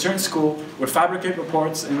were from a certain school would fabricate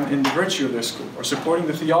reports in the virtue of their school, or supporting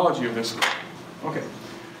the theology of their school. Okay.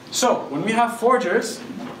 So when we have forgers,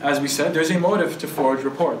 as we said, there's a motive to forge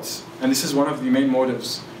reports, and this is one of the main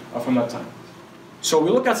motives from that time. So we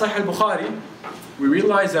look at Sahih al-Bukhari, we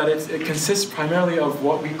realize that it consists primarily of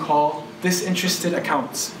what we call disinterested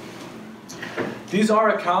accounts. These are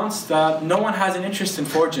accounts that no one has an interest in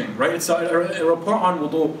forging, right? It's a report on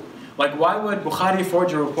wudu. Like, why would Bukhari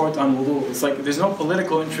forge a report on wudu? It's like there's no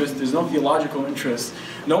political interest, there's no theological interest.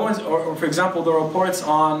 No one's, or for example, the reports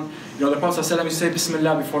on, the Prophet ﷺ used to say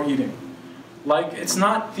Bismillah before eating. Like, it's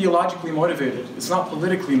not theologically motivated, it's not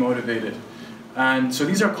politically motivated. And so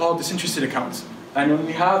these are called disinterested accounts. And when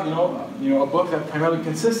we have, a book that primarily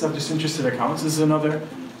consists of disinterested accounts, this is another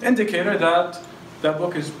indicator that that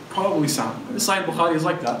book is probably sound. The Sahih Bukhari is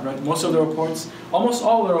like that, right? Most of the reports, almost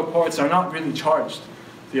all the reports are not really charged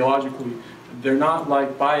theologically. They're not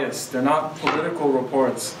like biased, they're not political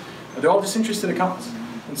reports. They're all disinterested accounts.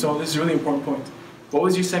 And so this is a really important point. What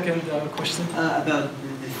was your second question? About the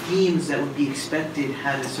themes that would be expected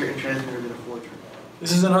had a certain transmitter been a forger.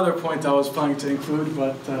 This is another point I was planning to include,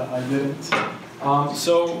 but I didn't.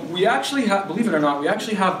 So we actually have, believe it or not, we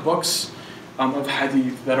actually have books of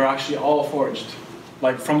hadith that are actually all forged,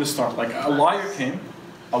 like from the start. Like a liar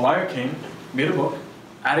came, made a book,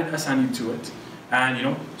 added asanid to it,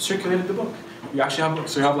 and circulated the book. We actually have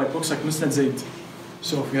books. So you have like books like Musnad Zayd.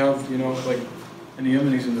 So if you have like any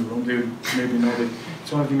Yemenis in the room, they would maybe know that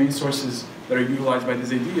it's one of the main sources that are utilized by the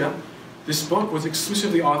Zaydiyya. This book was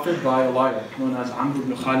exclusively authored by a liar known as Amr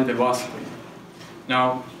ibn Khalid al-Wasiti.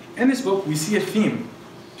 Now, in this book, we see a theme.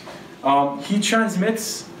 He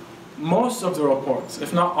transmits most of the reports,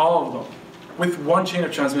 if not all of them, with one chain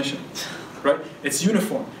of transmission, right? It's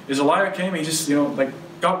uniform. There's a liar came, he just, like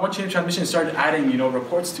got one chain of transmission and started adding,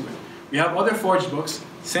 reports to it. We have other forged books,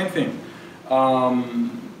 same thing. So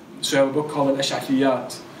I have a book called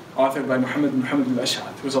Al-Ash'athiyat, authored by Muhammad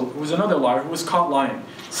al-Ash'ath, who was another liar who was caught lying.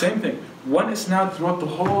 Same thing. One isnad throughout the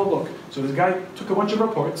whole book. So this guy took a bunch of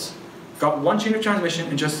reports, got one chain of transmission,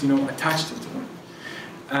 and just attached it to them.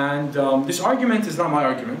 And this argument is not my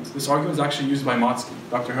argument. This argument is actually used by Matsky,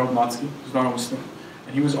 Dr. Harold Matsky, who's not a Muslim.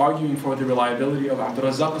 And he was arguing for the reliability of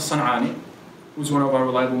Abdullah al-San'ani, who's one of our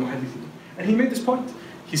reliable muhaddithin. And he made this point.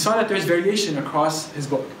 He saw that there's variation across his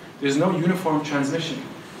book. There's no uniform transmission.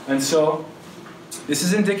 And so this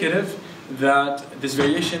is indicative that this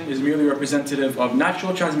variation is merely representative of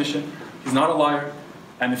natural transmission. He's not a liar.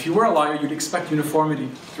 And if he were a liar, you'd expect uniformity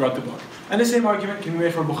throughout the book. And the same argument can be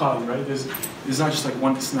made for Bukhari, right? There's not just like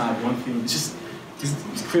one isnad, one theme. It's just, he's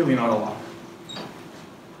clearly not a liar.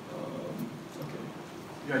 Okay.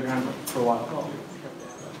 You had your hand up for a while.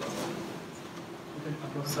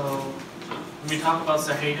 So, when we talk about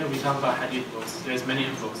Sahih, we talk about Hadith books. There's many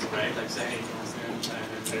books, right? Like Sahih Muslim,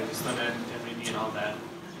 there's Sunan, Tirmidhi, and all that.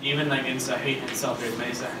 And even like in Sahih itself, there's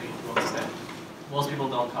many Sahih books that most people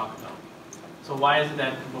don't talk about. So why is it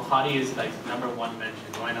that Bukhari is like #1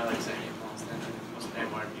 mentioned? Why not like Sahih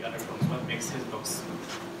Muslim or the other books? What makes his books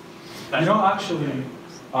special? Actually,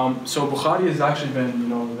 so Bukhari has actually been,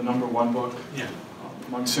 the #1 book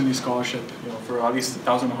among Sunni scholarship, for at least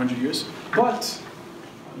 1,100 years. But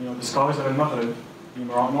the scholars of Al-Maghrib,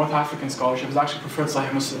 North African scholarship, has actually preferred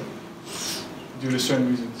Sahih Muslim due to certain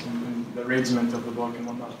reasons, and the arrangement of the book and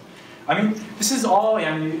whatnot. I mean, this is all,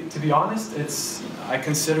 to be honest, I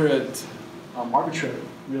consider it arbitrary,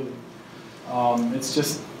 really. It's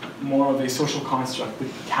just more of a social construct, the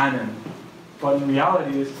canon. But in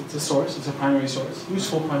reality, it's a source, it's a primary source,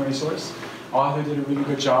 useful primary source. Author did a really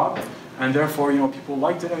good job, and therefore, people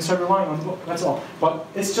liked it and started relying on the book, that's all. But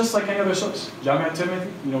it's just like any other source. Jami'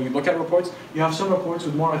 al-Tirmidhi, you look at reports, you have some reports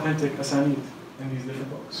with more authentic asanid in these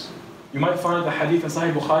different books. You might find the hadith in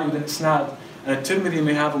Sahih Bukhari with an isnad, and At-Tirmidhi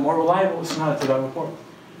may have a more reliable isnad to that report.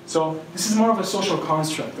 So this is more of a social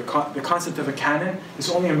construct. The concept of a canon is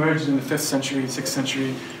only emerged in the 5th century, 6th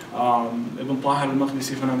century. Ibn Tahir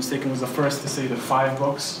al-Maqdisi, if I'm not mistaken, was the first to say the 5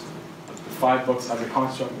 books. The 5 books as a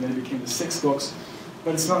construct, and then it became the 6 books.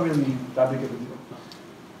 But it's not really that big of a deal.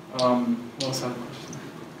 What else had a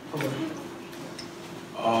question?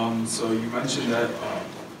 So you mentioned that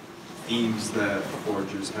themes that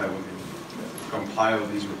forgers have when they compile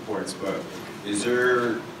these reports, but is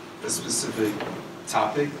there a specific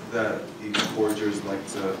topic that these forgers like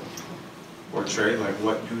to portray? Like,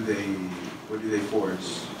 what do they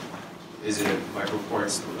forge? Is it like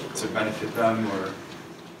reports to benefit them, or?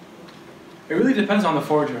 It really depends on the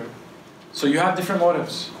forger. So you have different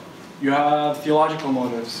motives. You have theological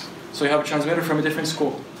motives. So you have a transmitter from a different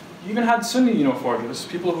school. You even had Sunni, forgers,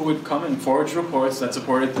 people who would come and forge reports that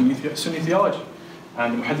supported the Sunni theology.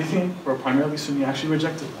 And the muhaddithin were primarily Sunni, actually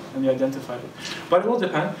rejected it, and they identified it. But it will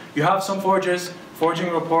depend. You have some forgers forging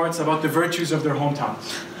reports about the virtues of their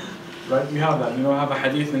hometowns. Right? You have that. You have a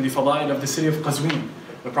hadith in the Fada'il of the city of Qazwin.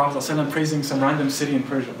 The Prophet ﷺ praising some random city in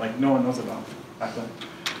Persia, like no one knows about back then.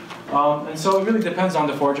 And so it really depends on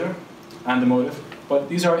the forger and the motive. But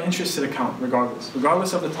these are interested account, regardless.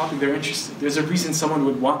 Regardless of the topic, they're interested. There's a reason someone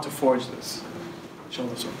would want to forge this.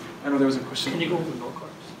 Inshallah. So I know there was a question. Can you go over the note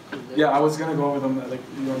cards? Yeah, I was going to go over them,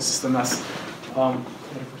 it's just a mess. Other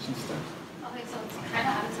questions there? Okay, so it's kind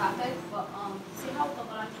of out of topic, but see how the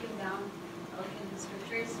Quran came down in the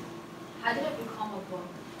scriptures? How did it become a book?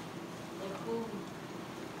 Like who?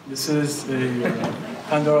 This is a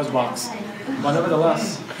Pandora's box. But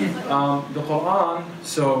nevertheless, the Quran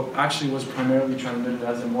actually was primarily transmitted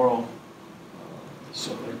as a moral,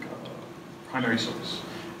 primary source.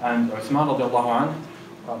 And Uthman radiallahu anhu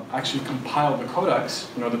actually compiled the codex,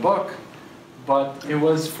 the book, but it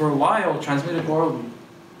was for a while transmitted orally.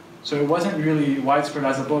 So it wasn't really widespread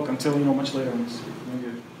as a book until much later, maybe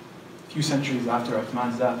a few centuries after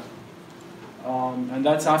Uthman's death. And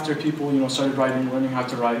that's after people started writing, learning how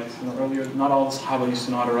to write. Earlier, not all the Sahaba used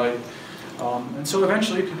to know how to write. And so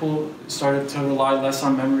eventually people started to rely less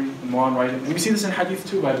on memory and more on writing. And we see this in Hadith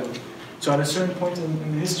too, by the way. So at a certain point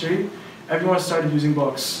in history, everyone started using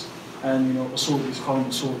books. And usul, he's calling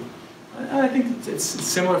usul. And I think it's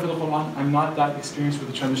similar for the Quran. I'm not that experienced with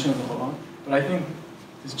the transition of the Quran, but I think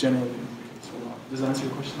it's generally the case. Does that answer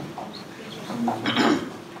your question?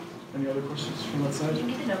 Any other questions from that side? Give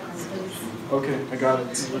me the note cards, please. Okay, I got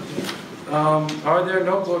it. Are there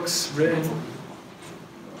notebooks written?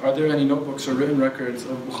 Are there any notebooks or written records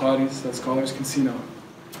of Bukhari's that scholars can see now?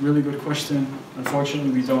 Really good question. Unfortunately,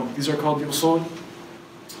 we don't. These are called the usul.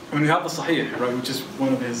 I mean, we have the Sahih, right, which is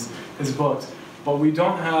one of his books. But we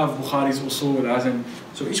don't have Bukhari's usul, as in,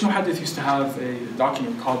 so each muhaddith used to have a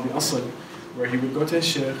document called the asl, where he would go to his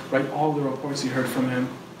shaykh, write all the reports he heard from him,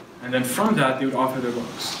 and then from that they would author their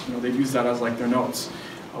books. You know, they'd use that as like their notes.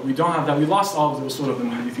 We don't have that. We lost all of the usul of the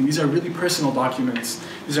muhaddithin. These are really personal documents.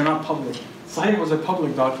 These are not public. Sahih was a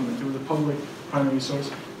public document. It was a public primary source.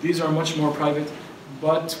 These are much more private.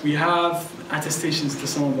 But we have attestations to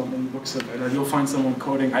some of them in the books of it. You'll find someone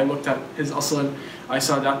quoting, I looked at his asl, I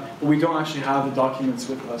saw that, but we don't actually have the documents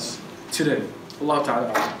with us today. Allah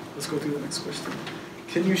Ta'ala. Let's go through the next question.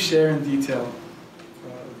 Can you share in detail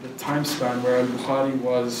the time span where Bukhari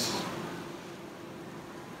was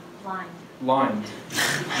blind?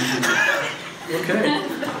 Okay.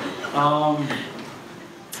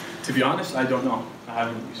 To be honest, I don't know. I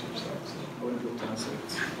haven't researched that, so I wouldn't be able to answer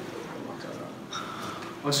it.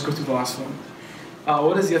 Let's just go to the last one.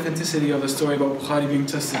 What is the authenticity of the story about Bukhari being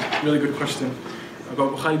tested? Really good question.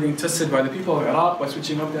 About Bukhari being tested by the people of Iraq by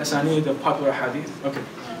switching up the asanid of popular hadith. Okay,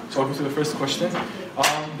 so I'll go to the first question.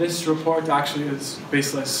 This report actually is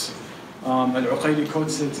baseless. Al-Uqayli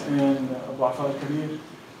quotes it in Bukhari al-Kabir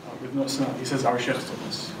with no isnad. He says, our shaykh told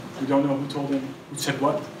us. We don't know who told him, who said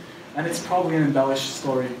what. And it's probably an embellished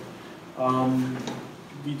story.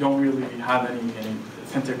 We don't really have any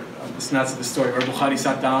authentic isnads of the story where Bukhari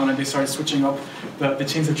sat down and they started switching up the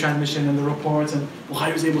chains of transmission and the reports, and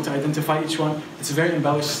Bukhari was able to identify each one. It's a very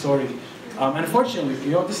embellished story. Unfortunately,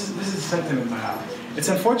 you know, this is the sentiment I have. It's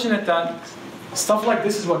unfortunate that stuff like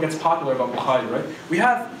this is what gets popular about Bukhari, right? We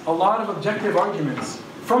have a lot of objective arguments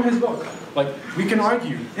from his book. Like, we can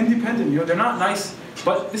argue, independent, you know, they're not nice,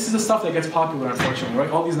 but this is the stuff that gets popular, unfortunately, right?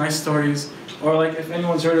 All these nice stories, or like, if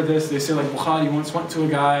anyone's heard of this, they say like, Bukhari once went to a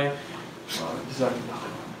guy,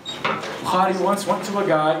 Bukhari once went to a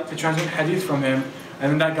guy to transmit hadith from him,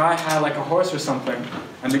 and then that guy had like a horse or something,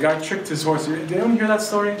 and the guy tricked his horse. Did anyone hear that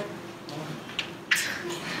story?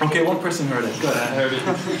 Okay, one person heard it. Good, I heard it.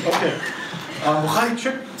 Okay. Bukhari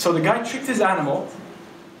tricked, so the guy tricked his animal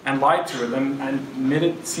and lied to it and made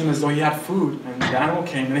it seem as though he had food, and the animal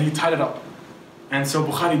came and then he tied it up. And so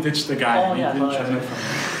Bukhari ditched the guy and he didn't transmit from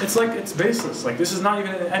him. It's like, it's baseless. Like, this is not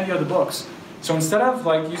even in any of the books. So instead of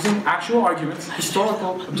like using actual arguments,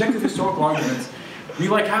 historical, objective historical arguments, we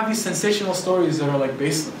like have these sensational stories that are like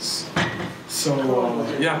baseless. So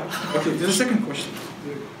yeah. Okay, there's a second question.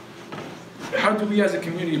 How do we as a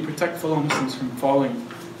community protect fellow Muslims from falling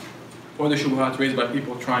for the shubuhat raised by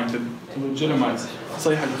people trying to legitimize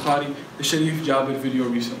Sahih al-Bukhari, the Sharif Jabir video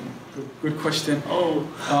recently? Good question.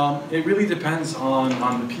 It really depends on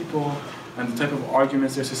the people and the type of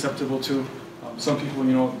arguments they're susceptible to. Some people,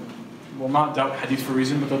 you know, will not doubt hadith for a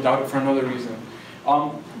reason, but they'll doubt it for another reason.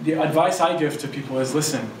 The advice I give to people is,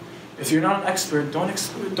 listen, if you're not an expert, don't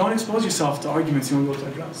expose yourself to arguments you won't be able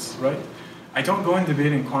to address, right? I don't go in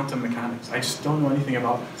debating quantum mechanics. I just don't know anything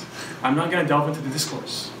about it. I'm not going to delve into the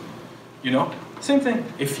discourse, you know? Same thing.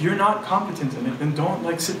 If you're not competent in it, then don't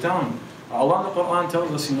like sit down. Allah in the Quran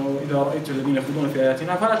tells us, you know,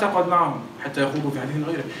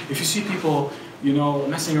 if you see people, you know,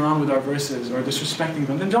 messing around with our verses or disrespecting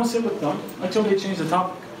them, then don't sit with them until they change the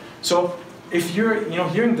topic. So if you're, you know,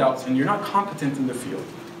 hearing doubts and you're not competent in the field,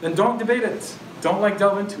 then don't debate it. Don't like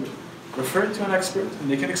delve into it. Refer it to an expert and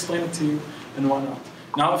they can explain it to you and whatnot.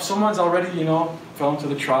 Now, if someone's already, you know, fell into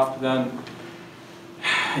the trap, then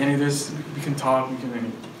we can talk.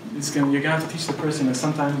 You're gonna have to teach the person, and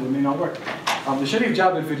sometimes it may not work. The Sharif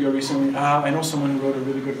Jabir video recently, I know someone who wrote a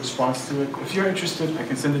really good response to it. If you're interested, I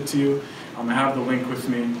can send it to you. I have the link with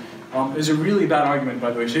me. It's a really bad argument,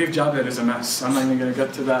 by the way. Sharif Jabir is a mess. I'm not even going to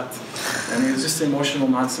get to that. I mean, it's just emotional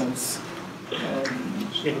nonsense.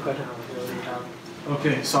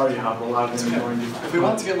 Okay, sorry, Hab. If we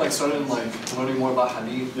want to get like started in like learning more about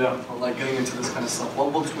hadith, or like getting into this kind of stuff,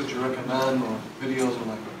 what books would you recommend, or videos, or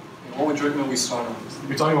like, what would you recommend we start on?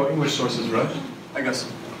 You're talking about English sources, right? I guess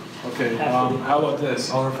so. Okay, how about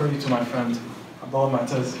this? I'll refer you to my friend, Abdullah.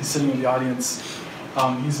 He's sitting in the audience.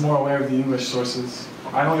 He's more aware of the English sources.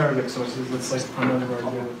 I know Arabic sources. That's like primarily where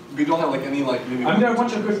I do. We don't have like any like maybe. I mean, there are a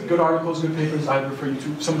bunch of good articles, good papers. I'd refer you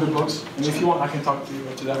to some good books, and if you want, I can talk to you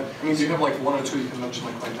to that. I mean, do you have like one or two you can mention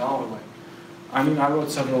like right now, or like? I mean, I wrote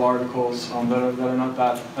several articles that are not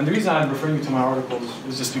bad. And the reason I'm referring you to my articles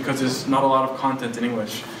is just because there's not a lot of content in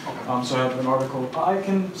English. Okay. So I have an article. I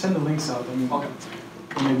can send the links out. I mean,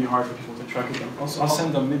 it may be hard for people to track it down. I'll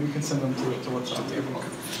send them. Maybe you can send them to WhatsApp.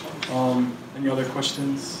 Any other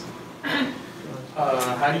questions?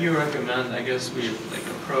 How do you recommend, I guess, we like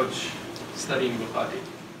approach studying Bukhari?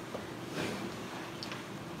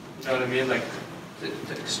 You know what I mean? Like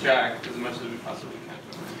to extract as much as we possibly can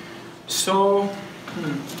from it. So,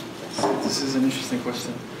 this is an interesting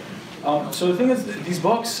question. So the thing is, these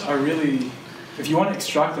books are really, if you want to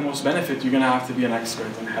extract the most benefit, you're going to have to be an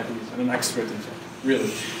expert in hadith and an expert in fiqh,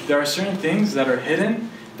 really. There are certain things that are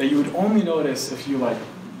hidden that you would only notice if you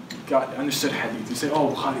understood hadith. You say,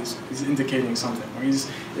 oh, Bukhari is indicating something, or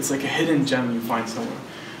it's like a hidden gem you find somewhere.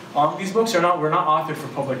 These books were not authored for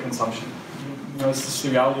public consumption. You know, it's just the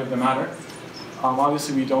reality of the matter.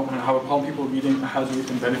 Obviously, we don't have a problem people reading hadith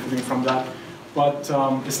and benefiting from that, but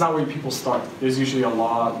it's not where people start. There's usually a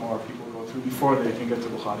lot more people go through before they can get to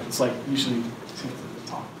Bukhari. It's like usually at the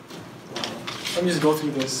top. Let me just go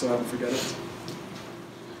through this so I don't forget it.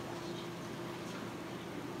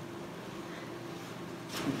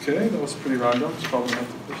 Okay, that was pretty random. It's probably not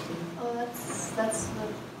the question. Oh, that's the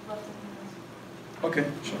left of Okay,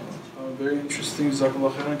 inshallah. Very interesting.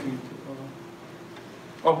 Jazakallah khairan. Can you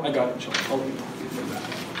oh, I got it, inshallah. I'll let you know.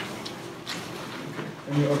 Okay.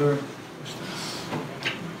 Any other questions?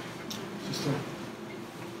 Sister?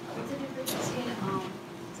 What's the difference between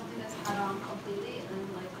something that's haram completely and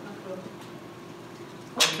like makruh?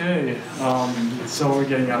 Okay, so we're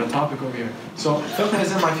getting out of topic over here. So fiqh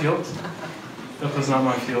isn't my field. Fiqh is not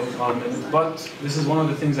my field, but this is one of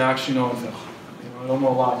the things I actually know in fiqh. I don't know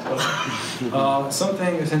a lot, but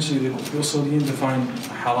something essentially the Usuliyin define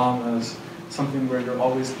haram as something where you're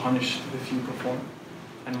always punished if you perform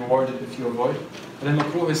and rewarded if you avoid. And then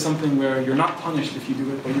makruh is something where you're not punished if you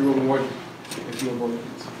do it, but you're rewarded if you avoid it.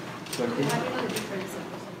 Is that cool? How do you know the difference of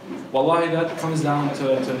something? Wallahi, that comes down to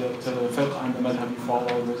the fiqh and the madhab you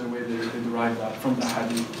follow. There's a way they derive that from the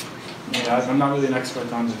hadith. Yeah, I'm not really an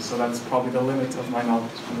expert on this, so that's probably the limit of my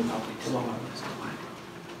knowledge on the topic.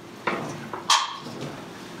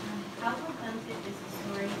 How authentic is the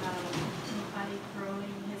story about Bukhari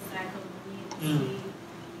throwing his sack of wheat in the sea?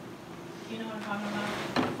 Do you know what I'm talking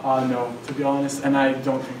about? No, to be honest, and I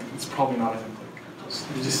don't think it's probably not authentic.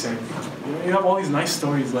 You're just saying. You have all these nice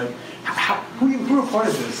stories, like who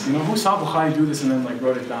recorded this? You know, who saw Bukhari do this and then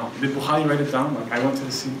wrote it down? Did Bukhari write it down? I went to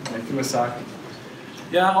the sea, threw a sack.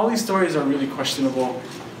 Yeah, all these stories are really questionable.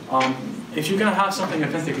 If you're gonna have something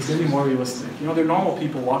authentic, it's gonna be more realistic. You know, they're normal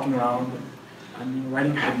people walking around and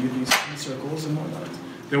writing hadiths in circles and whatnot.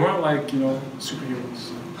 They weren't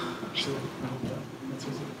superheroes. So I hope that's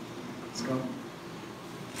it. Let's go.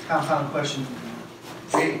 Compound question.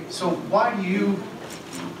 Hey, so why do you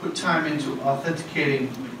put time into authenticating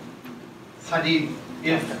hadith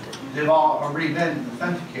if they've all already been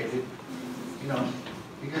authenticated? You know,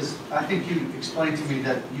 because I think you explained to me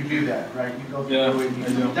that you do that, right? You go through it. I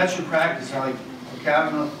do. That's your practice. I'm like, okay, I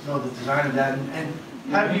don't know the design of that. And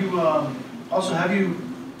have you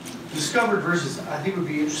discovered verses? I think it would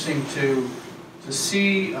be interesting to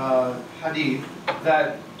see hadith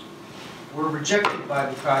that were rejected by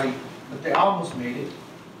Bukhari, but they almost made it,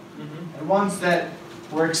 and ones that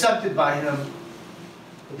were accepted by him,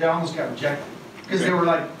 but they almost got rejected because they were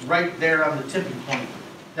right there on the tipping point.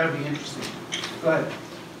 That would be interesting. Go ahead.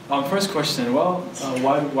 First question,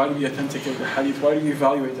 why do we authenticate the hadith? Why do we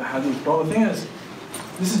evaluate the hadith? Well, the thing is,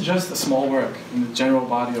 this is just a small work in the general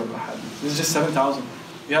body of the hadith. This is just 7,000.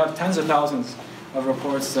 You have tens of thousands of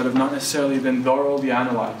reports that have not necessarily been thoroughly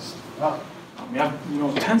analyzed. We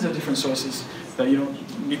have tens of different sources that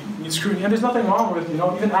need scrutiny, and there's nothing wrong with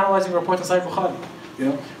even analyzing a report in Sahih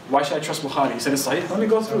Bukhari. Why should I trust Bukhari? He said it's Sahih. Let me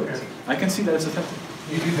go through it. I can see that it's authentic.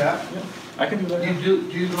 You do that? Yeah, I can do that.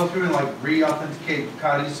 Do you go through and re-authenticate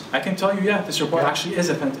Bukhari's? I can tell you, this report actually is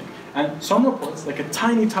authentic. And some reports, like a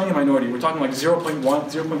tiny, tiny minority, we're talking like 0.1,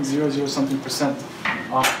 0.00 something percent.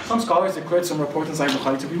 Some scholars declared some reports in Sahih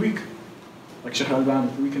Bukhari to be weak. Like Sheikh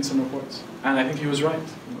Al-Albani, weak in some reports. And I think he was right.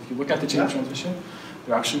 If you look at the chain of transmission,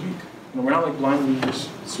 they're actually weak. We're not blindly just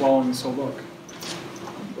swallowing this whole book.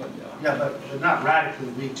 Yeah, but they're not radically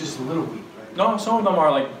weak, just a little weak, right? No, some of them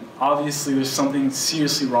are obviously there's something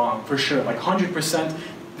seriously wrong, for sure. 100%,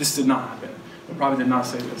 this did not happen. They probably did not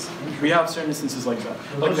say this. We have certain instances like that.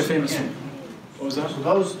 So like the famous one. What was that? So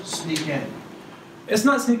those sneak in. It's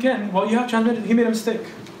not sneak in. Well, you have transmitted, he made a mistake.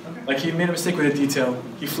 Okay. He made a mistake with a detail.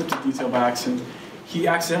 He flipped a detail by accident. He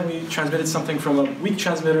accidentally transmitted something from a weak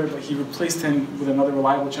transmitter, but he replaced him with another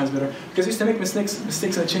reliable transmitter. Because he used to make mistakes in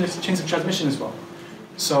the chains of transmission as well.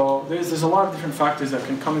 So there's a lot of different factors that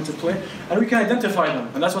can come into play, and we can identify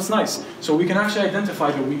them, and that's what's nice. So we can actually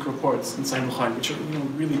identify the weak reports in Sahih Bukhari, which are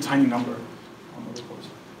really tiny number of reports.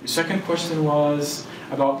 Your second question was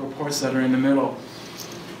about reports that are in the middle.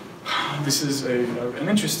 This is an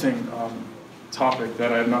interesting topic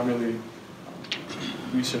that I have not really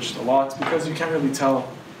researched a lot, because you can't really tell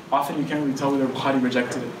often you can't really tell whether Bukhari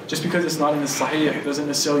rejected it. Just because it's not in the Sahih doesn't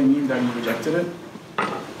necessarily mean that he rejected it.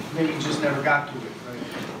 Maybe he just never got to it,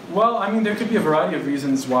 right? Well, I mean, there could be a variety of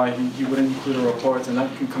reasons why he wouldn't include a report, and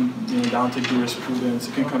that can come down to jurisprudence.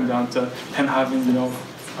 It can come down to him having,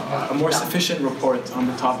 a more sufficient report on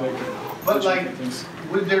the topic. But like,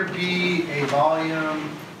 would there be a volume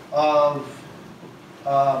of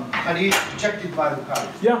hadith rejected by Bukhari?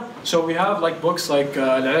 Yeah, so we have like books like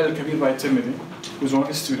Al-Ilal al-Kabir by Tirmidhi, who's one of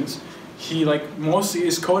his students. He mostly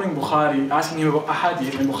is quoting Bukhari, asking him about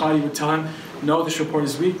ahadith, and Bukhari would tell him, no, this report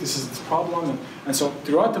is weak, this is this problem. And so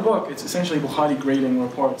throughout the book, it's essentially Bukhari grading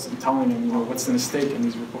reports and telling him, what's the mistake in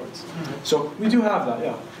these reports. So we do have that,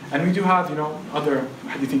 yeah. And we do have, other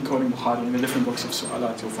hadithin quoting Bukhari in the different books of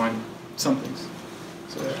Su'alat, you'll find some things.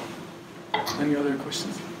 So yeah. Any other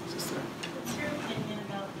questions, sister? What's your opinion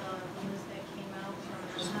about the news that came out from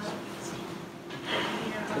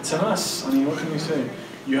It's a mess. I mean, what can we say?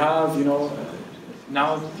 You have,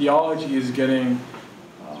 now theology is getting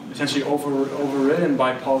essentially overridden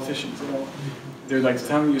by politicians. They're like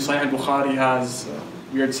telling you Sahih al-Bukhari has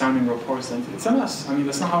weird sounding reports. And it's a mess. I mean,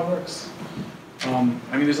 that's not how it works. I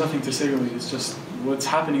mean, there's nothing to say really. It's just what's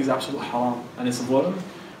happening is absolute haram, and it's dhulm,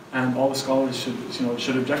 and all the scholars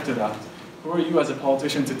should object to that. Who are you as a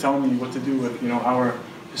politician to tell me what to do with our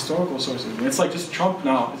historical sources? And it's like just Trump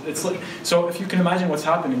now. It's like, so if you can imagine what's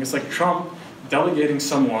happening, it's like Trump delegating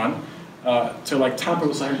someone to tamper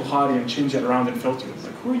with Sahih Bukhari and change it around and filter it. It's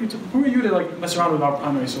like, who are you to mess around with our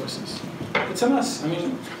primary sources? It's a mess. I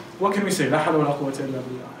mean, what can we say? La hawla wa la quwwata illa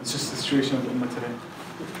billah. It's just the situation of the ummah today.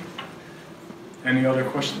 Any other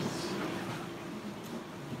questions?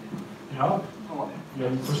 Yeah? You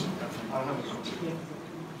have a question? I don't have a question.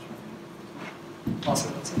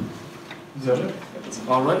 Awesome, that's it. Is that it?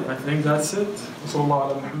 All right, I think that's it. وصلى الله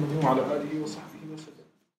على محمد وعلى آله وصحبه.